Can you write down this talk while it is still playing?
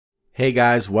Hey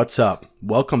guys, what's up?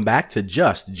 Welcome back to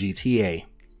Just GTA.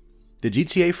 The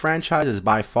GTA franchise is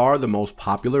by far the most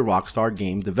popular Rockstar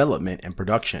game development and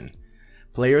production.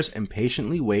 Players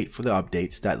impatiently wait for the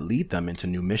updates that lead them into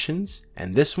new missions,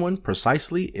 and this one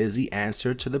precisely is the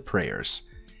answer to the prayers.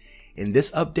 In this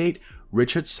update,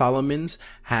 Richard Solomons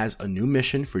has a new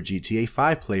mission for GTA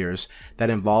 5 players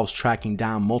that involves tracking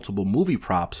down multiple movie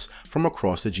props from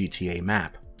across the GTA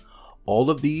map. All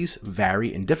of these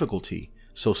vary in difficulty,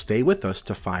 so stay with us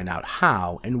to find out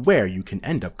how and where you can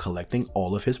end up collecting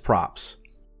all of his props.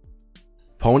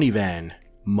 Pony Van,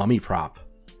 Mummy Prop.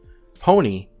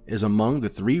 Pony is among the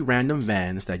 3 random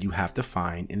vans that you have to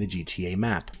find in the GTA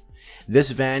map. This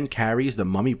van carries the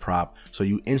mummy prop, so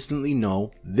you instantly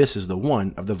know this is the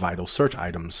one of the vital search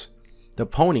items. The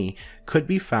pony could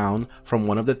be found from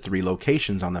one of the 3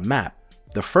 locations on the map,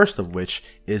 the first of which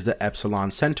is the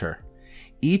Epsilon Center.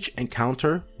 Each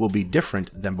encounter will be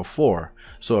different than before,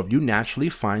 so if you naturally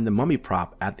find the mummy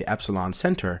prop at the Epsilon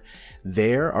Center,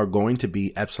 there are going to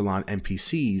be Epsilon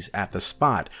NPCs at the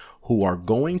spot who are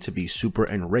going to be super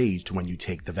enraged when you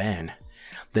take the van.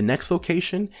 The next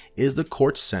location is the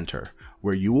Courts Center,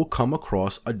 where you will come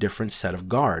across a different set of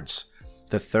guards.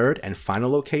 The third and final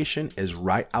location is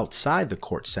right outside the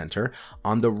Courts Center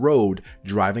on the road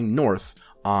driving north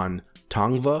on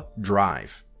Tongva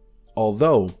Drive.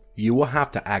 Although you will have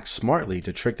to act smartly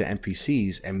to trick the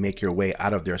NPCs and make your way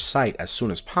out of their sight as soon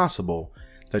as possible,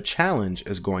 the challenge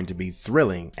is going to be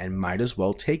thrilling and might as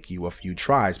well take you a few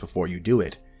tries before you do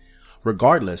it.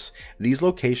 Regardless, these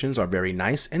locations are very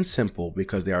nice and simple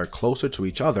because they are closer to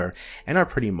each other and are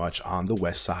pretty much on the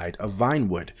west side of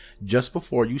Vinewood, just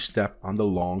before you step on the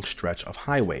long stretch of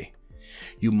highway.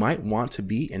 You might want to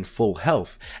be in full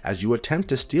health as you attempt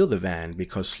to steal the van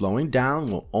because slowing down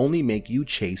will only make you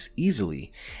chase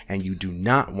easily, and you do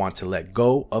not want to let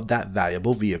go of that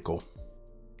valuable vehicle.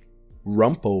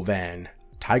 Rumpo Van,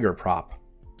 Tiger Prop.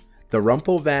 The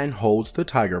Rumpo Van holds the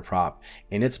Tiger Prop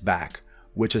in its back,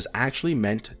 which is actually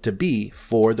meant to be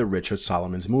for the Richard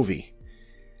Solomons movie.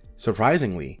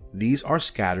 Surprisingly, these are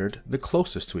scattered the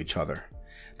closest to each other.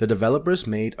 The developers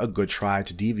made a good try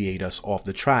to deviate us off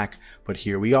the track, but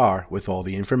here we are with all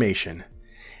the information.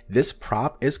 This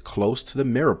prop is close to the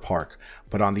Mirror Park,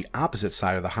 but on the opposite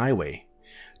side of the highway.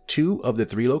 2 of the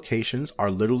 3 locations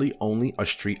are literally only a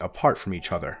street apart from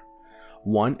each other.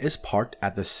 One is parked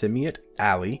at the Simiot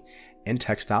Alley in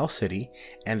Textile City,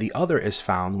 and the other is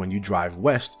found when you drive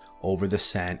west over the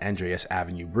San Andreas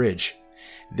Avenue Bridge.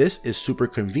 This is super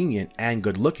convenient and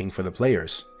good looking for the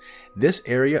players. This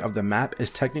area of the map is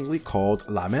technically called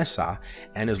La Mesa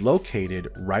and is located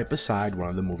right beside one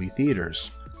of the movie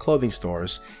theaters, clothing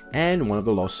stores, and one of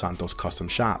the Los Santos custom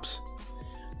shops.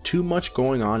 Too much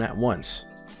going on at once.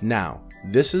 Now,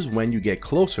 this is when you get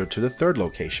closer to the 3rd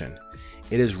location.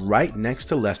 It is right next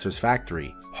to Lester's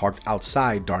factory, parked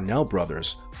outside Darnell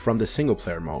Brothers from the single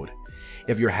player mode.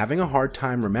 If you're having a hard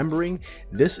time remembering,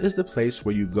 this is the place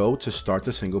where you go to start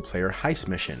the single player heist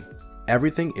mission.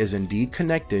 Everything is indeed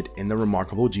connected in the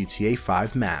remarkable GTA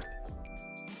 5 map.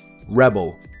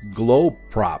 Rebel Globe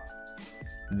Prop.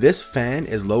 This fan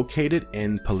is located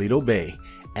in Paleto Bay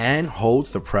and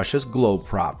holds the precious globe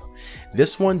prop.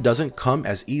 This one doesn't come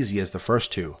as easy as the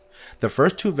first 2. The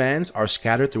first 2 vans are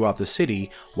scattered throughout the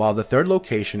city, while the 3rd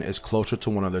location is closer to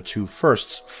one of the 2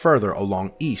 firsts further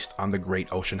along east on the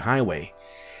Great Ocean Highway.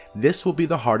 This will be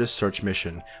the hardest search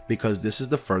mission because this is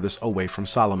the furthest away from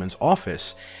Solomon's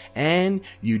office, and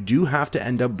you do have to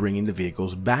end up bringing the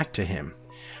vehicles back to him.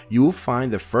 You will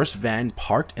find the first van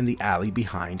parked in the alley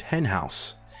behind Hen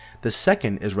House. The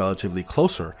second is relatively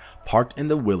closer, parked in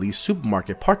the Willys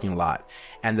supermarket parking lot,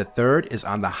 and the third is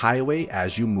on the highway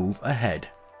as you move ahead.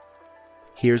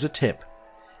 Here's a tip.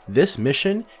 This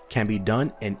mission can be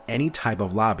done in any type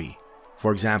of lobby.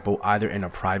 For example, either in a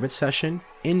private session,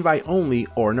 invite only,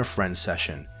 or in a friend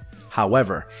session.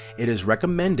 However, it is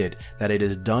recommended that it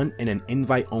is done in an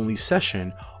invite only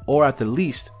session, or at the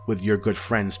least with your good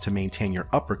friends to maintain your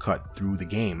uppercut through the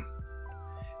game.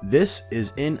 This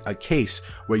is in a case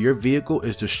where your vehicle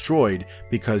is destroyed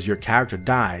because your character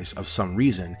dies of some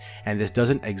reason, and this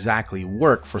doesn't exactly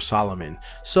work for Solomon,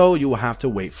 so you will have to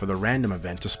wait for the random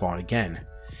event to spawn again.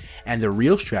 And the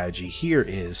real strategy here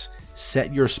is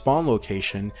set your spawn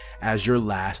location as your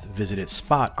last visited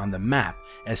spot on the map,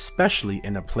 especially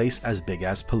in a place as big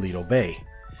as Paleto Bay.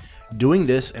 Doing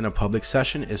this in a public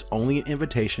session is only an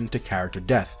invitation to character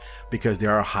death because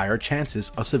there are higher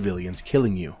chances of civilians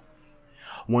killing you.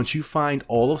 Once you find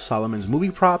all of Solomon's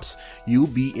movie props, you'll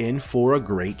be in for a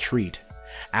great treat.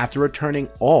 After returning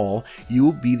all, you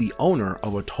will be the owner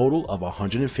of a total of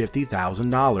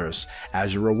 $150,000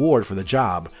 as your reward for the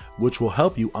job, which will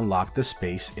help you unlock the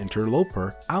Space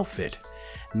Interloper outfit.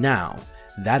 Now,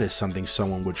 that is something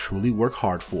someone would truly work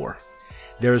hard for.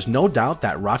 There is no doubt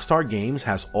that Rockstar Games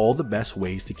has all the best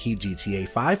ways to keep GTA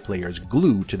 5 players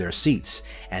glued to their seats,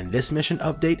 and this mission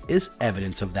update is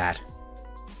evidence of that.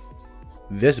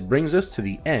 This brings us to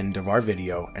the end of our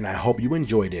video, and I hope you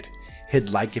enjoyed it.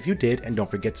 Hit like if you did, and don't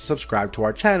forget to subscribe to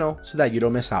our channel so that you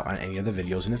don't miss out on any of the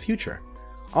videos in the future.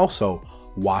 Also,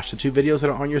 watch the 2 videos that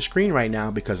are on your screen right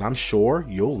now because I'm sure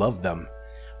you'll love them.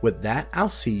 With that, I'll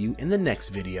see you in the next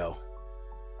video.